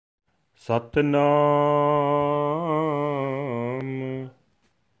ਸਤਨਾਮ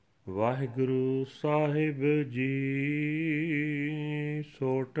ਵਾਹਿਗੁਰੂ ਸਾਹਿਬ ਜੀ।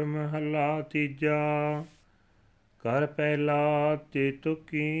 ਸੋਟ ਮਹਲਾ ਤੀਜਾ। ਕਰ ਪਹਿਲਾ ਤੇ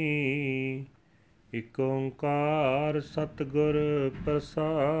ਤੁਕੀ, ਇਕ ਓੰਕਾਰ ਸਤਿਗੁਰ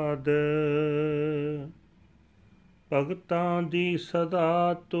ਪ੍ਰਸਾਦ। ਭਗਤਾਂ ਦੀ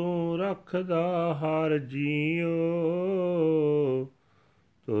ਸਦਾ ਤੂੰ ਰੱਖਦਾ ਹਰ ਜੀਓ,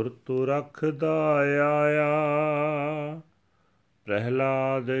 ਤੁਰ ਤੂੰ ਰੱਖਦਾ ਆਇਆ।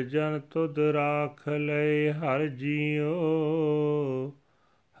 ਪ੍ਰਹਿਲਾਦ ਜਨ ਤੁਧ ਰਾਖ ਲਏ ਹਰ ਜੀਓ,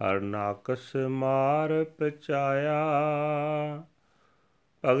 ਹਰ ਨਾਕਸ ਮਾਰ ਪਚਾਇਆ।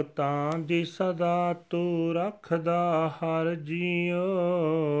 ਭਗਤਾਂ ਦੀ ਸਦਾ ਤੂੰ ਰੱਖਦਾ ਹਰ ਜੀਓ,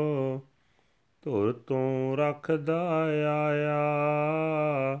 ਧੁਰ ਤੂੰ ਰੱਖਦਾ ਆਇਆ।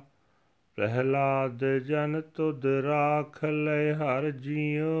 ਪ੍ਰਹਿਲਾਦ ਜਨ ਤੁਧ ਰਾਖ ਲਏ ਹਰ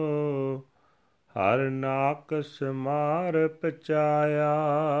ਜੀਓ, ਹਰ ਨਾਕਸ ਮਾਰ ਪਚਾਇਆ।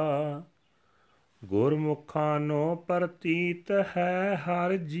 ਗੁਰਮੁਖਾਂ ਨੂੰ ਪ੍ਰਤੀਤ ਹੈ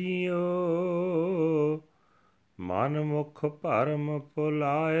ਹਰ ਜੀਓ, ਮਨ ਮੁਖ ਭਰਮ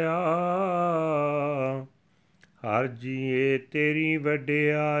ਭੁਲਾਇਆ। ਹਰ ਜੀਏ ਤੇਰੀ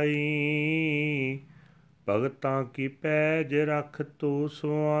ਵਡਿਆਈ, ਭਗਤਾਂ ਕੀ ਪੈਜ ਰੱਖ ਤੂੰ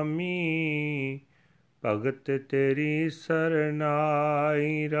ਸੁਆਮੀ। ਭਗਤ ਤੇਰੀ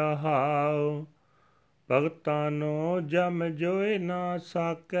ਸਰਨਾਈ ਰਹਾਉ, ਭਗਤਾਂ ਨੂੰ ਜਮ ਜੋਇ ਨਾ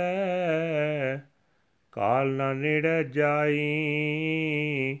ਸਾਕੈ। ਕਾਲ ਨਾ ਨੇੜੇ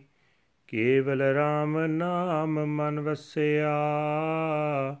ਜਾਈ, ਕੇਵਲ ਰਾਮ ਨਾਮ ਮਨ ਵਸਿਆ।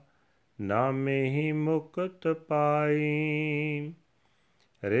 ਨਾਮੇ ਹੀ ਮੁਕਤ ਪਾਈ,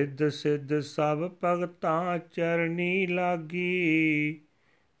 ਰਿੱਧ ਸਿੱਧ ਸਭ ਭਗਤਾਂ ਚਰਨੀ ਲਾਗੀ।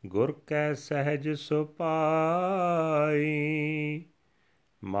 ਗੁਰ ਕੈ ਸਹਿਜ ਸੁਭਾਈ,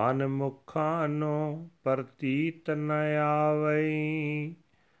 ਮਨ ਮੁਖਾਂ ਨੂੰ ਪ੍ਰਤੀਤ ਨ ਆਵਈ।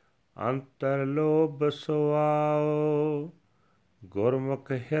 ਅੰਤਰ ਲੋਭ ਸੁਆਓ,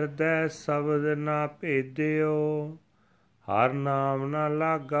 ਗੁਰਮੁਖ ਹਿਰਦੈ ਸ਼ਬਦ ਨਾ ਭੇਦਿਓ। ਹਰ ਨਾਮ ਨਾ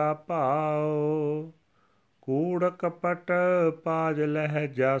ਲਾਗਾ ਭਾਉ, ਕੂੜ ਕਪਟ ਪਾਜ ਲਹਿ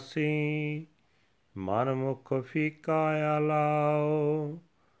ਜਾਸੀ। ਮਨ ਮੁਖ ਫੀਕਾ ਆਲਾਓ,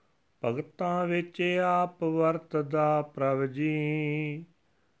 ਭਗਤਾਂ ਵਿੱਚ ਆਪ ਵਰਤਦਾ ਪ੍ਰਭ ਜੀ।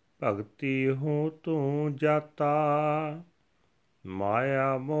 ਭਗਤੀ ਹੂੰ ਤੂੰ ਜਾਤਾ,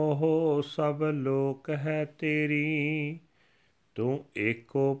 ਮਾਇਆ ਮੋਹ ਸਭ ਲੋਕ ਹੈ ਤੇਰੀ। ਤੂੰ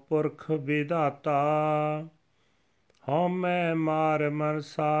ਏਕੋ ਪੁਰਖ ਵਿਧਾਤਾ, ਹਉਮੈ ਮਾਰ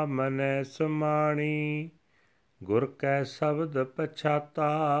ਮਨਸਾ ਮਨੈ ਸਮਾਣੀ। ਗੁਰ ਕੈ ਸ਼ਬਦ ਪਛਾਤਾ,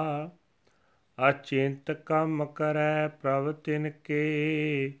 ਅਚਿੰਤ ਕੰਮ ਕਰੈ ਪ੍ਰਭ ਤਿਨ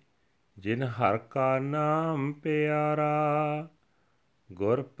ਕੇ। ਜਿਨ ਹਰਿ ਕਾ ਨਾਮ ਪਿਆਰਾ,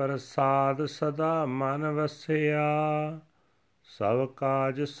 ਗੁਰ ਪ੍ਰਸਾਦ ਸਦਾ ਮਨ ਵਸਿਆ। ਸਭ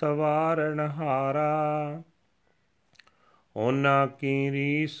ਕਾਜ ਸਵਾਰਨ ਹਾਰਾ, ਉਹਨਾਂ ਕੀ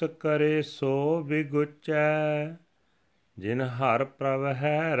ਰੀਸ ਕਰੇ ਸੋ ਬਿਗੁਚੈ। ਜਿਨ ਹਰਿ ਪ੍ਰਭ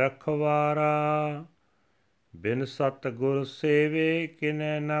ਹੈ ਰਖਵਾਰਾ, ਬਿਨ ਸਤਿਗੁਰ ਸੇਵੇ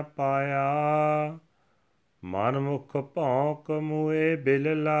ਕਿਨੈ ਨ ਪਾਇਆ। ਮਨ ਮੁਖ ਭੌਂਕ ਮੂਏ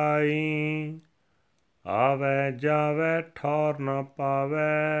ਬਿਲ ਲਾਈ, ਆਵੈ ਜਾਵੈ ਠੌਰ ਨ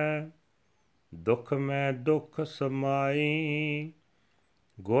ਪਾਵੈ। ਦੁਖ ਮੈਂ ਦੁਖ ਸਮਾਈ,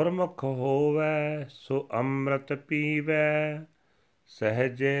 ਗੁਰਮੁਖ ਹੋਵੈ ਸੋ ਅੰਮ੍ਰਿਤ ਪੀਵੈ।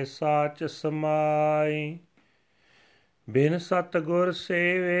 ਸਹਿਜੇ ਸਾਚ ਸਮਾਈ, ਬਿਨ ਸਤਿਗੁਰ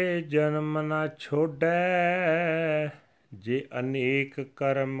ਸੇਵੇ ਜਨਮ ਨ ਛੋਡੈ। ਜੇ ਅਨੇਕ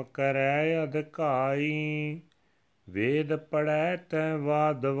ਕਰਮ ਕਰੈ ਅਧਿਕਾਈ, ਵੇਦ ਪੜ੍ਹੈ ਤੈ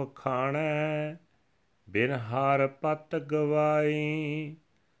ਵਾਦ ਵਖਾਣੈ। ਬਿਨ ਹਰਿ ਪਤ ਗਵਾਈ,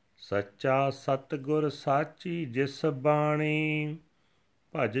 ਸੱਚਾ ਸਤਿਗੁਰ ਸਾਚੀ ਜਿਸ ਬਾਣੀ।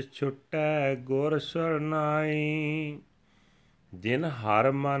 ਭਜ ਛੁਟੈ ਗੁਰ ਸਰਨਾਈ, ਜਿਨ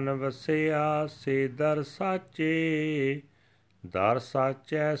ਹਰਿ ਮਨ ਵਸਿਆ ਸੇ ਦਰ ਸਾਚੇ। ਦਰ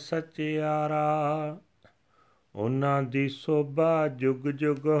ਸਾਚੈ ਸਚਿਆਰਾ, ਉਹਨਾਂ ਦੀ ਸੋਭਾ ਜੁਗ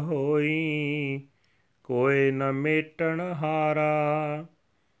ਜੁਗ ਹੋਈ। ਕੋਇ ਨ ਮੇਟਣ ਹਾਰਾ,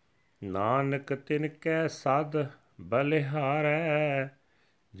 ਨਾਨਕ ਤਿਨ ਕੈ ਸਦ ਬਲਿਹਾਰੈ।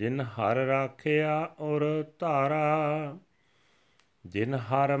 ਜਿਨ ਹਰਿ ਰਾਖਿਆ ਉਰ ਧਾਰਾ, ਜਿਨ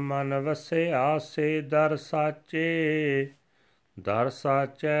ਹਰਿ ਮਨ ਵਸਿਆ ਸੇ ਦਰ ਸਾਚੇ। ਦਰ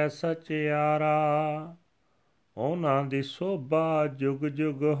ਸਾਚੈ ਸਚਿਆਰਾ, ਉਹਨਾਂ ਦੀ ਸੋਭਾ ਜੁਗ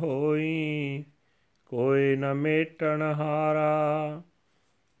ਜੁਗ ਹੋਈ। ਕੋਇ ਨ ਮੇਟਣ ਹਾਰਾ,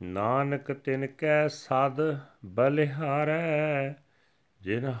 ਨਾਨਕ ਤਿਨ ਕੈ ਸਦ ਬਲਿਹਾਰੈ।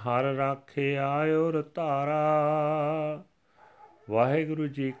 ਜਿਨ ਹਰਿ ਰਾਖਿਆ ਉਰ ਧਾਰਾ, ਵਾਹਿਗੁਰੂ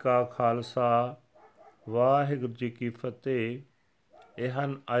ਜੀ ਕਾ ਖਾਲਸਾ, ਵਾਹਿਗੁਰੂ ਜੀ ਕੀ ਫਤਿਹ। ਇਹ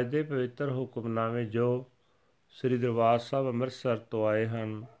ਹਨ ਅੱਜ ਦੇ ਪਵਿੱਤਰ ਹੁਕਮਨਾਮੇ ਜੋ ਸ੍ਰੀ ਦਰਬਾਰ ਸਾਹਿਬ ਅੰਮ੍ਰਿਤਸਰ ਤੋਂ ਆਏ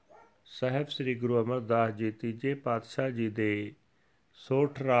ਹਨ। ਸਾਹਿਬ ਸ੍ਰੀ ਗੁਰੂ ਅਮਰਦਾਸ ਜੀ ਤੀਜੇ ਪਾਤਸ਼ਾਹ ਜੀ ਦੇ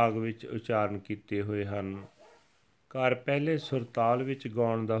ਸੋਠ ਰਾਗ ਵਿੱਚ ਉਚਾਰਨ ਕੀਤੇ ਹੋਏ ਹਨ। ਘਰ ਪਹਿਲੇ ਸੁਰਤਾਲ ਵਿੱਚ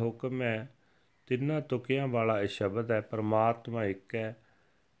ਗਾਉਣ ਦਾ ਹੁਕਮ ਹੈ। ਤਿੰਨਾਂ ਤੁਕਿਆਂ ਵਾਲਾ ਇਹ ਸ਼ਬਦ ਹੈ। ਪਰਮਾਤਮਾ ਇੱਕ ਹੈ,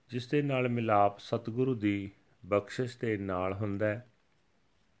 ਜਿਸ ਦੇ ਨਾਲ ਮਿਲਾਪ ਸਤਿਗੁਰੂ ਦੀ ਬਖਸ਼ਿਸ਼ ਦੇ ਨਾਲ ਹੁੰਦਾ ਹੈ।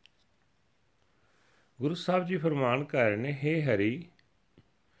 ਗੁਰੂ ਸਾਹਿਬ ਜੀ ਫਰਮਾਨ ਕਰ ਰਹੇ ਨੇ, ਹੇ ਹਰੀ,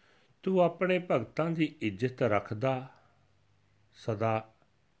 ਤੂੰ ਆਪਣੇ ਭਗਤਾਂ ਦੀ ਇੱਜ਼ਤ ਸਦਾ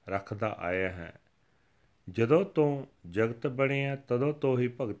ਰੱਖਦਾ ਆਇਆ ਹੈ। ਜਦੋਂ ਤੋਂ ਜਗਤ ਬਣਿਆ ਤਦੋਂ ਤੋਂ ਹੀ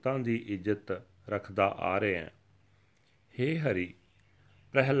ਭਗਤਾਂ ਦੀ ਇੱਜ਼ਤ ਰੱਖਦਾ ਆ ਰਿਹਾ ਹੈ। ਹੇ ਹਰੀ,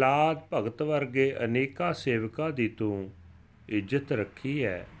 ਪ੍ਰਹਿਲਾਦ ਭਗਤ ਵਰਗੇ ਅਨੇਕਾਂ ਸੇਵਕਾਂ ਦੀ ਤੂੰ ਇੱਜ਼ਤ ਰੱਖੀ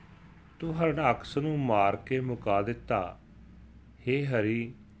ਹੈ। ਤੂੰ ਹਰਨਾਕਸ਼ ਨੂੰ ਮਾਰ ਕੇ ਮੁਕਾ ਦਿੱਤਾ। ਹੇ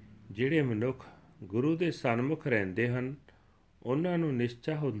ਹਰੀ, ਜਿਹੜੇ ਮਨੁੱਖ ਗੁਰੂ ਦੇ ਸਨਮੁਖ ਰਹਿੰਦੇ ਹਨ, ਉਹਨਾਂ ਨੂੰ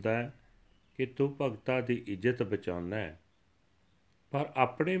ਨਿਸ਼ਚਾ ਹੁੰਦਾ ਹੈ ਕਿ ਤੂੰ ਭਗਤਾਂ ਦੀ ਇੱਜ਼ਤ ਬਚਾਉਂਦਾ ਹੈ। ਪਰ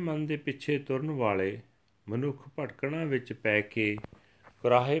ਆਪਣੇ ਮਨ ਦੇ ਪਿੱਛੇ ਤੁਰਨ ਵਾਲੇ ਮਨੁੱਖ ਭਟਕਣਾ ਵਿੱਚ ਪੈ ਕੇ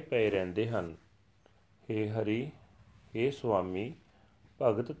ਕੁਰਾਹੇ ਪਏ ਰਹਿੰਦੇ ਹਨ। ਹੇ ਹਰੀ, ਹੇ ਸੁਆਮੀ,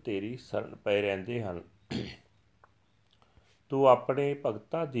 ਭਗਤ ਤੇਰੀ ਸ਼ਰਨ ਪਏ ਰਹਿੰਦੇ ਹਨ। ਤੂੰ ਆਪਣੇ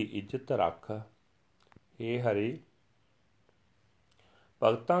ਭਗਤਾਂ ਦੀ ਇੱਜ਼ਤ ਰੱਖ। ਹੇ ਹਰੀ,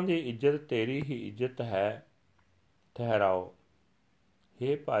 ਭਗਤਾਂ ਦੀ ਇੱਜ਼ਤ ਤੇਰੀ ਹੀ ਇੱਜ਼ਤ ਹੈ, ਠਹਿਰਾਓ।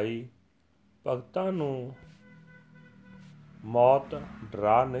 ਹੇ ਭਾਈ, ਭਗਤਾਂ ਨੂੰ ਮੌਤ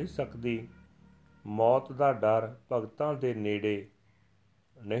ਡਰਾ ਨਹੀਂ ਸਕਦੀ। ਮੌਤ ਦਾ ਡਰ ਭਗਤਾਂ ਦੇ ਨੇੜੇ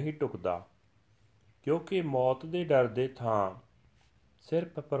ਨਹੀਂ ਢੁਕਦਾ, ਕਿਉਂਕਿ ਮੌਤ ਦੇ ਡਰ ਦੇ ਥਾਂ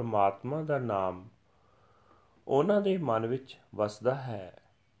ਸਿਰਫ ਪਰਮਾਤਮਾ ਦਾ ਨਾਮ ਉਹਨਾਂ ਦੇ ਮਨ ਵਿੱਚ ਵਸਦਾ ਹੈ।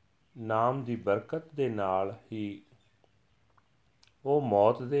 ਨਾਮ ਦੀ ਬਰਕਤ ਦੇ ਨਾਲ ਹੀ ਉਹ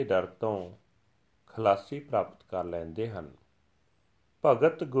ਮੌਤ ਦੇ ਡਰ ਤੋਂ ਖਲਾਸੀ ਪ੍ਰਾਪਤ ਕਰ ਲੈਂਦੇ ਹਨ।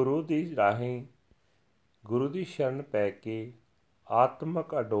 ਭਗਤ ਗੁਰੂ ਦੀ ਰਾਹੀਂ ਗੁਰੂ ਦੀ ਸ਼ਰਨ ਪੈ ਕੇ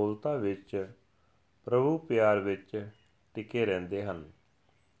ਆਤਮਕ ਅਡੋਲਤਾ ਵਿੱਚ ਪ੍ਰਭੂ ਪਿਆਰ ਵਿੱਚ ਟਿਕੇ ਰਹਿੰਦੇ ਹਨ।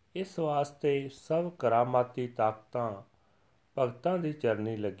 ਇਸ ਵਾਸਤੇ ਸਭ ਕਰਾਮਾਤੀ ਤਾਕਤਾਂ ਭਗਤਾਂ ਦੀ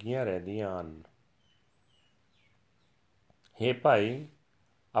ਚਰਨੀ ਲੱਗੀਆਂ ਰਹਿੰਦੀਆਂ ਹਨ। ਹੇ ਭਾਈ,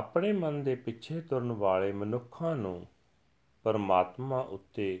 ਆਪਣੇ ਮਨ ਦੇ ਪਿੱਛੇ ਤੁਰਨ ਵਾਲੇ ਮਨੁੱਖਾਂ ਨੂੰ ਪਰਮਾਤਮਾ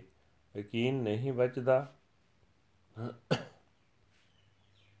ਉੱਤੇ ਯਕੀਨ ਨਹੀਂ ਵੱਜਦਾ।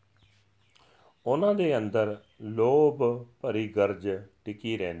 ਉਹਨਾਂ ਦੇ ਅੰਦਰ ਲੋਭ ਭਰੀ ਗਰਜ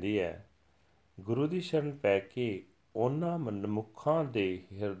ਟਿਕੀ ਰਹਿੰਦੀ ਹੈ। ਗੁਰੂ ਦੀ ਸ਼ਰਨ ਪੈ ਕੇ ਉਹਨਾਂ ਮਨੁੱਖਾਂ ਦੇ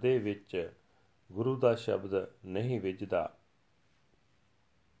ਹਿਰਦੇ ਵਿੱਚ ਗੁਰੂ ਦਾ ਸ਼ਬਦ ਨਹੀਂ ਵਿੱਜਦਾ।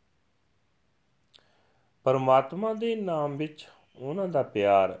 ਪਰਮਾਤਮਾ ਦੇ ਨਾਮ ਵਿੱਚ ਉਹਨਾਂ ਦਾ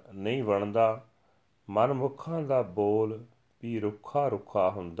ਪਿਆਰ ਨਹੀਂ ਬਣਦਾ। ਮਨਮੁੱਖਾਂ ਦਾ ਬੋਲ ਵੀ ਰੁੱਖਾ ਰੁੱਖਾ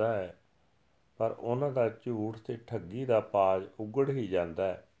ਹੁੰਦਾ ਹੈ, ਪਰ ਉਹਨਾਂ ਦਾ ਝੂਠ ਤੇ ਠੱਗੀ ਦਾ ਪਾਜ ਉਗੜ ਹੀ ਜਾਂਦਾ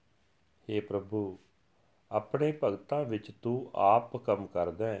ਹੈ। ਹੇ ਪ੍ਰਭੂ, ਆਪਣੇ ਭਗਤਾਂ ਵਿੱਚ ਤੂੰ ਆਪ ਕੰਮ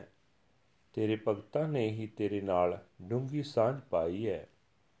ਕਰਦਾ ਹੈ। ਤੇਰੇ ਭਗਤਾਂ ਨੇ ਹੀ ਤੇਰੇ ਨਾਲ ਡੂੰਘੀ ਸਾਂਝ ਪਾਈ ਹੈ।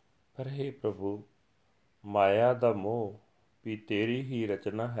 ਪਰ ਹੇ ਪ੍ਰਭੂ, ਮਾਇਆ ਦਾ ਮੋਹ ਵੀ ਤੇਰੀ ਹੀ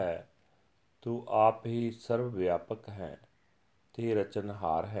ਰਚਨਾ ਹੈ। ਤੂੰ ਆਪ ਹੀ ਸਰਵ ਵਿਆਪਕ ਹੈ ਤੇ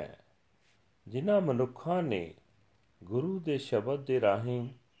ਰਚਨਹਾਰ ਹੈ। ਜਿਨ੍ਹਾਂ ਮਨੁੱਖਾਂ ਨੇ ਗੁਰੂ ਦੇ ਸ਼ਬਦ ਦੇ ਰਾਹੀਂ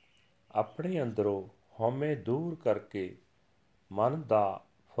ਆਪਣੇ ਅੰਦਰੋਂ ਹਉਮੈ ਦੂਰ ਕਰਕੇ ਮਨ ਦਾ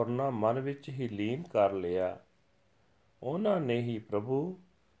ਫੁਰਨਾ ਮਨ ਵਿੱਚ ਹੀ ਲੀਨ ਕਰ ਲਿਆ, ਉਹਨਾਂ ਨੇ ਹੀ ਪ੍ਰਭੂ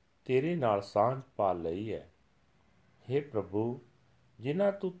ਤੇਰੇ ਨਾਲ ਸਾਂਝ ਪਾ ਲਈ ਹੈ। ਹੇ ਪ੍ਰਭੂ,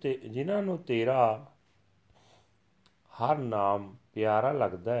 ਜਿਨ੍ਹਾਂ ਨੂੰ ਤੇਰਾ ਹਰ ਨਾਮ ਪਿਆਰਾ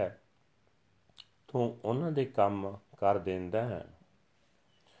ਲੱਗਦਾ ਹੈ, ਤੂੰ ਉਹਨਾਂ ਦੇ ਕੰਮ ਕਰ ਦਿੰਦਾ ਹੈ।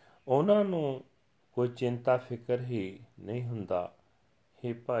 ਉਹਨਾਂ ਨੂੰ ਕੋਈ ਚਿੰਤਾ ਫਿਕਰ ਹੀ ਨਹੀਂ ਹੁੰਦਾ।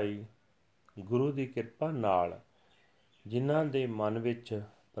 ਹੇ ਭਾਈ, ਗੁਰੂ ਦੀ ਕਿਰਪਾ ਨਾਲ ਜਿਨ੍ਹਾਂ ਦੇ ਮਨ ਵਿੱਚ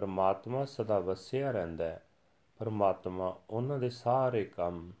ਪਰਮਾਤਮਾ ਸਦਾ ਵਸਿਆ ਰਹਿੰਦਾ ਹੈ, ਪਰਮਾਤਮਾ ਉਹਨਾਂ ਦੇ ਸਾਰੇ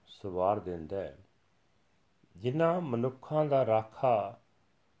ਕੰਮ ਸਵਾਰ ਦਿੰਦਾ ਹੈ। ਜਿਨ੍ਹਾਂ ਮਨੁੱਖਾਂ ਦਾ ਰਾਖਾ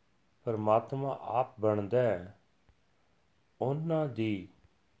ਪਰਮਾਤਮਾ ਆਪ ਬਣਦਾ ਹੈ, ਉਹਨਾਂ ਦੀ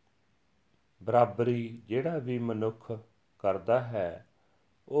ਬਰਾਬਰੀ ਜਿਹੜਾ ਵੀ ਮਨੁੱਖ ਕਰਦਾ ਹੈ,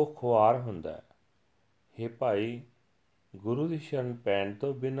 ਉਹ ਖੁਆਰ ਹੁੰਦਾ ਹੈ। ਹੇ ਭਾਈ, ਗੁਰੂ ਦੀ ਸ਼ਰਨ ਪੈਣ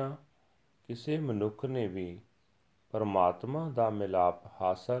ਤੋਂ ਬਿਨਾਂ ਕਿਸੇ ਮਨੁੱਖ ਨੇ ਵੀ ਪਰਮਾਤਮਾ ਦਾ ਮਿਲਾਪ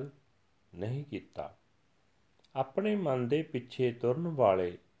ਹਾਸਲ ਨਹੀਂ ਕੀਤਾ। ਆਪਣੇ ਮਨ ਦੇ ਪਿੱਛੇ ਤੁਰਨ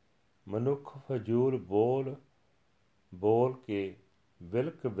ਵਾਲੇ ਮਨੁੱਖ ਫਜ਼ੂਲ ਬੋਲ ਕੇ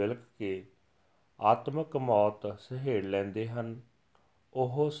ਵਿਲਕ ਕੇ ਆਤਮਕ ਮੌਤ ਸਹੇੜ ਲੈਂਦੇ ਹਨ।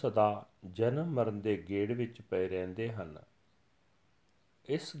 ਉਹ ਸਦਾ ਜਨਮ ਮਰਨ ਦੇ ਗੇੜ ਵਿੱਚ ਪਏ ਰਹਿੰਦੇ ਹਨ।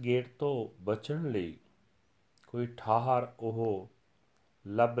 ਇਸ ਗੇੜ ਤੋਂ ਬਚਣ ਲਈ ਕੋਈ ਠਾਹਰ ਉਹ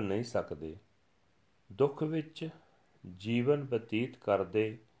ਲੱਭ ਨਹੀਂ ਸਕਦੇ। ਦੁੱਖ ਵਿੱਚ ਜੀਵਨ ਬਤੀਤ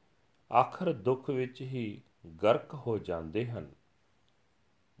ਕਰਦੇ ਆਖਰ ਦੁੱਖ ਵਿੱਚ ਹੀ ਗਰਕ ਹੋ ਜਾਂਦੇ ਹਨ।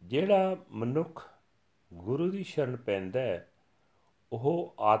 ਜਿਹੜਾ ਮਨੁੱਖ ਗੁਰੂ ਦੀ ਸ਼ਰਨ ਪੈਂਦਾ ਹੈ,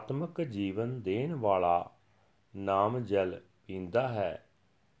 ਉਹ ਆਤਮਿਕ ਜੀਵਨ ਦੇਣ ਵਾਲਾ ਨਾਮ ਜਲ ਪੀਂਦਾ ਹੈ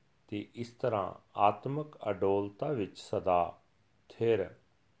ਤੇ ਇਸ ਤਰ੍ਹਾਂ ਆਤਮਿਕ ਅਡੋਲਤਾ ਵਿੱਚ ਸਦਾ ਥਿਰ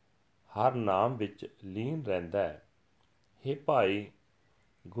ਹਰ ਨਾਮ ਵਿੱਚ ਲੀਨ ਰਹਿੰਦਾ ਹੈ। ਹੇ ਭਾਈ,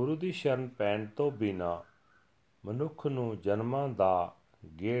 ਗੁਰੂ ਦੀ ਸ਼ਰਨ ਪੈਣ ਤੋਂ ਬਿਨਾਂ ਮਨੁੱਖ ਨੂੰ ਜਨਮਾਂ ਦਾ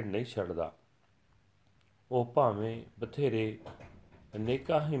ਗੇੜ ਨਹੀਂ ਛੱਡਦਾ। ਉਹ ਭਾਵੇਂ ਬਥੇਰੇ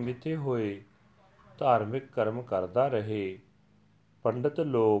ਅਨੇਕਾਂ ਹੀ ਮਿੱਥੇ ਹੋਏ ਧਾਰਮਿਕ ਕਰਮ ਕਰਦਾ ਰਹੇ। ਪੰਡਤ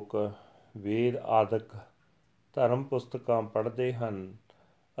ਲੋਕ ਵੇਦ ਆਦਿਕ ਧਰਮ ਪੁਸਤਕਾਂ ਪੜ੍ਹਦੇ ਹਨ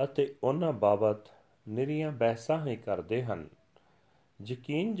ਅਤੇ ਉਹਨਾਂ ਬਾਬਤ ਨਿਰੀਆਂ ਬਹਿਸਾਂ ਹੀ ਕਰਦੇ ਹਨ।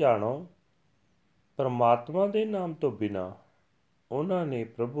 ਯਕੀਨ ਜਾਣੋ, ਪਰਮਾਤਮਾ ਦੇ ਨਾਮ ਤੋਂ ਬਿਨਾਂ ਉਹਨਾਂ ਨੇ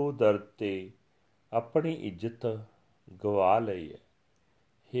ਪ੍ਰਭੂ ਦਰ 'ਤੇ ਆਪਣੀ ਇੱਜ਼ਤ ਗਵਾ ਲਈ ਹੈ।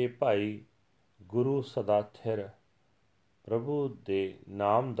 ਹੇ ਭਾਈ, ਗੁਰੂ ਸਦਾ ਥਿਰ ਪ੍ਰਭੂ ਦੇ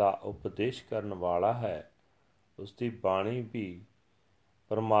ਨਾਮ ਦਾ ਉਪਦੇਸ਼ ਕਰਨ ਵਾਲਾ ਹੈ। ਉਸ ਦੀ ਬਾਣੀ ਵੀ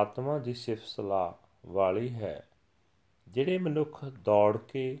ਪਰਮਾਤਮਾ ਦੀ ਸਿਫਤ ਸਲਾਹ ਵਾਲੀ ਹੈ। ਜਿਹੜੇ ਮਨੁੱਖ ਦੌੜ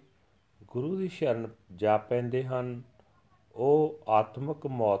ਕੇ ਗੁਰੂ ਦੀ ਸ਼ਰਨ ਜਾ ਪੈਂਦੇ ਹਨ, ਉਹ ਆਤਮਿਕ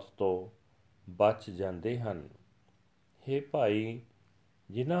ਮੌਤ ਤੋਂ ਬਚ ਜਾਂਦੇ ਹਨ। ਹੇ ਭਾਈ,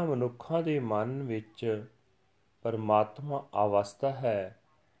 ਜਿਨ੍ਹਾਂ ਮਨੁੱਖਾਂ ਦੇ ਮਨ ਵਿੱਚ ਪਰਮਾਤਮਾ ਅਵਸਥਾ ਹੈ,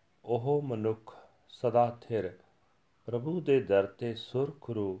 ਉਹ ਮਨੁੱਖ ਸਦਾ ਥਿਰ ਪ੍ਰਭੂ ਦੇ ਦਰ 'ਤੇ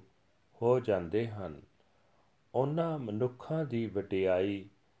ਸੁਰਖਰੂ ਹੋ ਜਾਂਦੇ ਹਨ। ਉਹਨਾਂ ਮਨੁੱਖਾਂ ਦੀ ਵਡਿਆਈ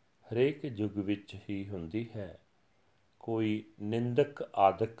ਹਰੇਕ ਯੁੱਗ ਵਿੱਚ ਹੀ ਹੁੰਦੀ ਹੈ। ਕੋਈ ਨਿੰਦਕ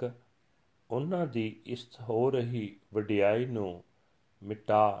ਆਦਿਕ ਉਹਨਾਂ ਦੀ ਇਸ ਹੋ ਰਹੀ ਵਡਿਆਈ ਨੂੰ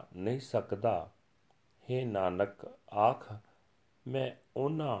ਮਿਟਾ ਨਹੀਂ ਸਕਦਾ। ਹੇ ਨਾਨਕ, ਆਖ, ਮੈਂ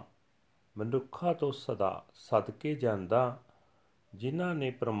ਉਹਨਾਂ ਮਨੁੱਖਾਂ ਤੋਂ ਸਦਾ ਸਦਕੇ ਜਾਂਦਾ ਜਿਨ੍ਹਾਂ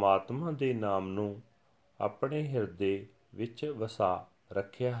ਨੇ ਪਰਮਾਤਮਾ ਦੇ ਨਾਮ ਨੂੰ ਆਪਣੇ ਹਿਰਦੇ ਵਿੱਚ ਵਸਾ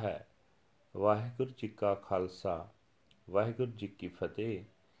ਰੱਖਿਆ ਹੈ। ਵਾਹਿਗੁਰੂ ਜੀ ਕਾ ਖਾਲਸਾ, ਵਾਹਿਗੁਰੂ ਜੀ ਕੀ ਫਤਿਹ।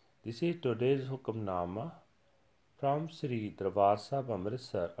 This is today's Hukamnama from Sri Darbar Sahib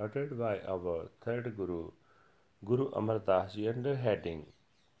Amritsar, uttered by our third Guru, Guru Amar Das Ji, under heading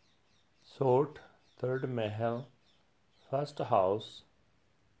Sort, Third Mahal, First House,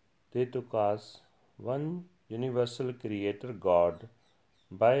 Tetukas, One Universal Creator God,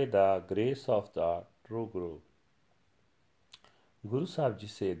 by the grace of the True Guru. Guru Sahib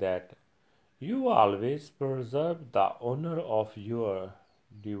Ji say that you always preserve the honor of your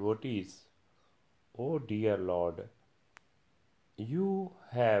devotees, O dear Lord. You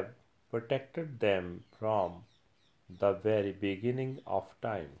have protected them from the very beginning of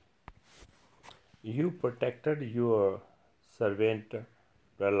time. You protected your servant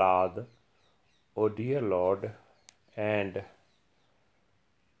Prahlad, O dear Lord, and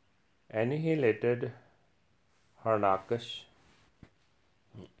annihilated Harnakash.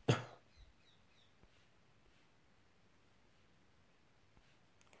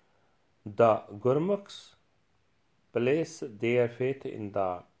 The Gurmukhs place their faith in the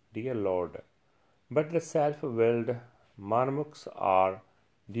dear Lord, but the self-willed Manmukhs are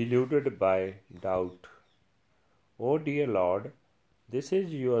deluded by doubt. O dear Lord, this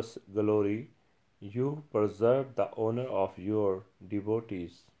is your glory. You preserve the honor of your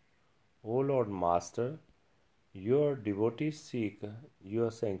devotees. O Lord Master, your devotees seek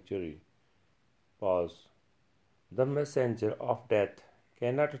your sanctuary. Pause. The messenger of death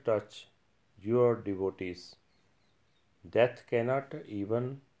cannot touch your devotees. Death cannot even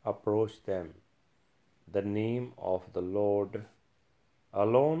approach them. The name of the Lord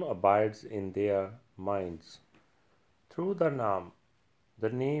alone abides in their minds. Through the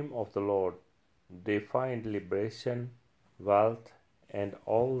name of the Lord, they find liberation, wealth, and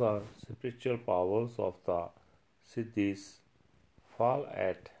all the spiritual powers of the Siddhis fall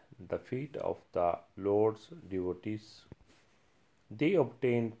at the feet of the Lord's devotees. They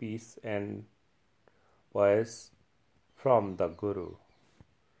obtain peace and poise from the Guru.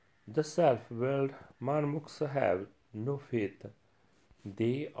 The self-willed Manmukhs have no faith.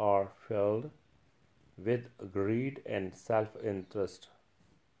 They are filled with greed and self-interest.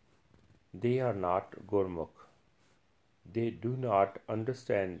 They are not Gurmukh. They do not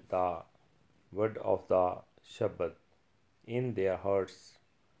understand the word of the Shabad in their hearts.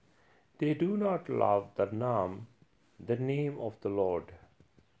 They do not love the name of the Lord.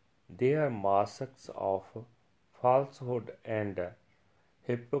 Their masks of falsehood and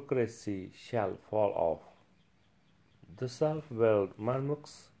hypocrisy shall fall off. The self-willed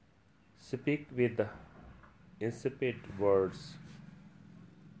Manmukhs speak with insipid words.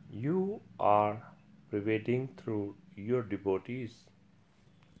 You are pervading through your devotees.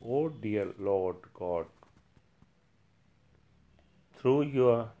 O dear Lord God, through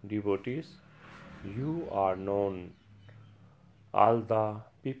your devotees, you are known. All the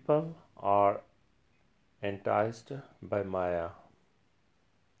people are enticed by Maya.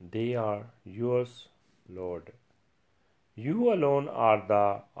 They are yours, Lord. You alone are the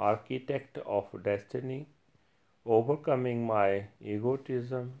architect of destiny, overcoming my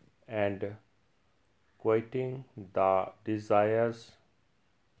egotism and quieting the desires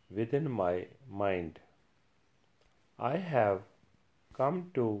within my mind. I have come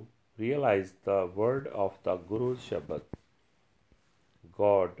to realize the word of the Guru's Shabad.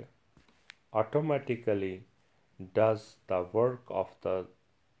 God automatically does the work of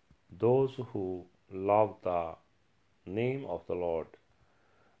those who love the name of the Lord.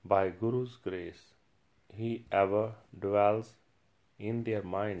 By Guru's grace, He ever dwells in their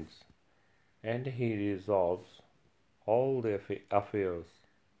minds, and He resolves all their affairs.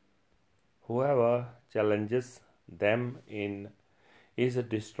 Whoever challenges them in is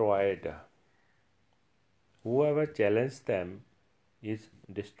destroyed. Whoever challenges them is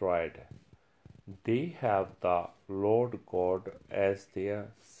destroyed. They have the Lord God as their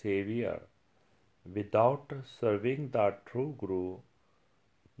Savior. Without serving the true Guru,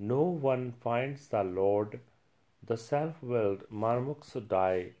 no one finds the Lord. The self-willed marmuks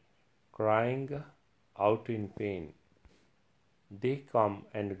die, crying out in pain. They come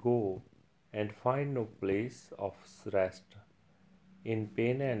and go and find no place of rest. In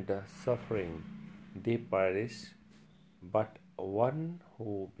pain and suffering, they perish. But one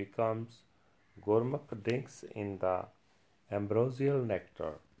who becomes Gurmukh drinks in the ambrosial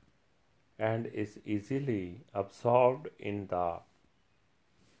nectar and is easily absorbed in the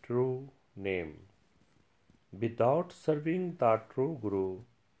true name. Without serving the true Guru,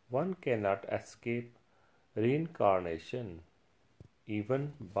 one cannot escape reincarnation,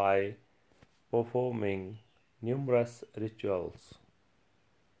 even by performing numerous rituals.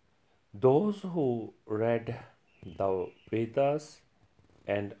 Those who read the Vedas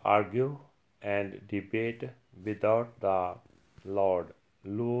and argue and debate without the Lord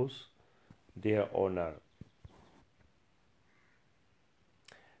lose their honor.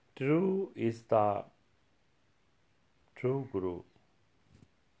 True is the true Guru,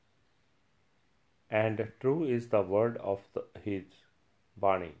 and true is the word of his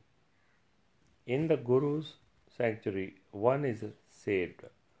Bani. In the Guru's sanctuary, one is saved.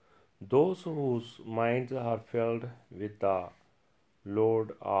 Those whose minds are filled with the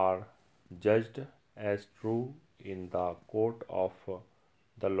Lord are judged as true in the court of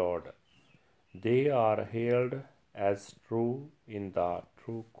the Lord. They are hailed as true in the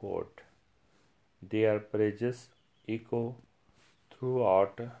true court. Their praises echo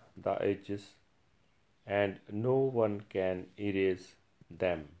throughout the ages, and no one can erase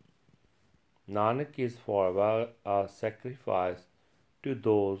them. Nanak is forever a sacrifice to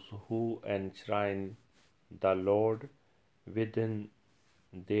those who enshrine the Lord within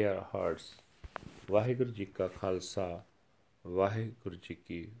their hearts. Waheguru ji ਕਾ ਖਾਲਸਾ, ਵਾਹਿਗੁਰੂ ਜੀ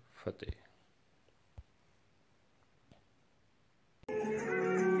ਕੀ ਫਤਿਹ।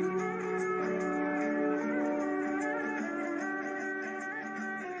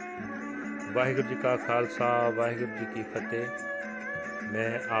 ਵਾਹਿਗੁਰੂ ਜੀ ਕਾ ਖਾਲਸਾ, ਵਾਹਿਗੁਰੂ ਜੀ ਕੀ ਫਤਿਹ।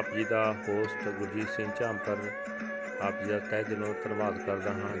 ਮੈਂ ਆਪ ਜੀ ਦਾ host Gurjeet Singh Jhampar ਆਪ ਜੀ ਦਾ ਤਹਿ ਦਿਲੋਂ ਧੰਨਵਾਦ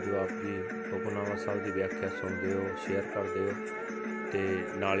ਕਰਦਾ ਹਾਂ ਜੋ ਆਪ ਜੀ ਹੁਕਮਨਾਮਾ ਸਾਹਿਬ ਦੀ ਵਿਆਖਿਆ ਸੁਣਦੇ ਹੋ, ਸ਼ੇਅਰ ਕਰਦੇ ਹੋ ਅਤੇ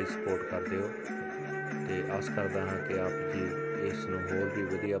ਨਾਲ ਹੀ ਸਪੋਰਟ ਕਰਦੇ ਹੋ। ਅਤੇ ਆਸ ਕਰਦਾ ਹਾਂ ਕਿ ਆਪ ਜੀ ਇਸ ਨੂੰ ਹੋਰ ਵੀ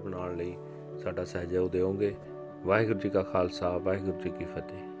ਵਧੀਆ ਬਣਾਉਣ ਲਈ ਸਾਡਾ ਸਹਿਯੋਗ ਦਿਓਗੇ। ਵਾਹਿਗੁਰੂ ਜੀ ਕਾ ਖਾਲਸਾ, ਵਾਹਿਗੁਰੂ ਜੀ ਕੀ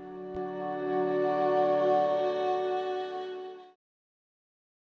ਫਤਿਹ।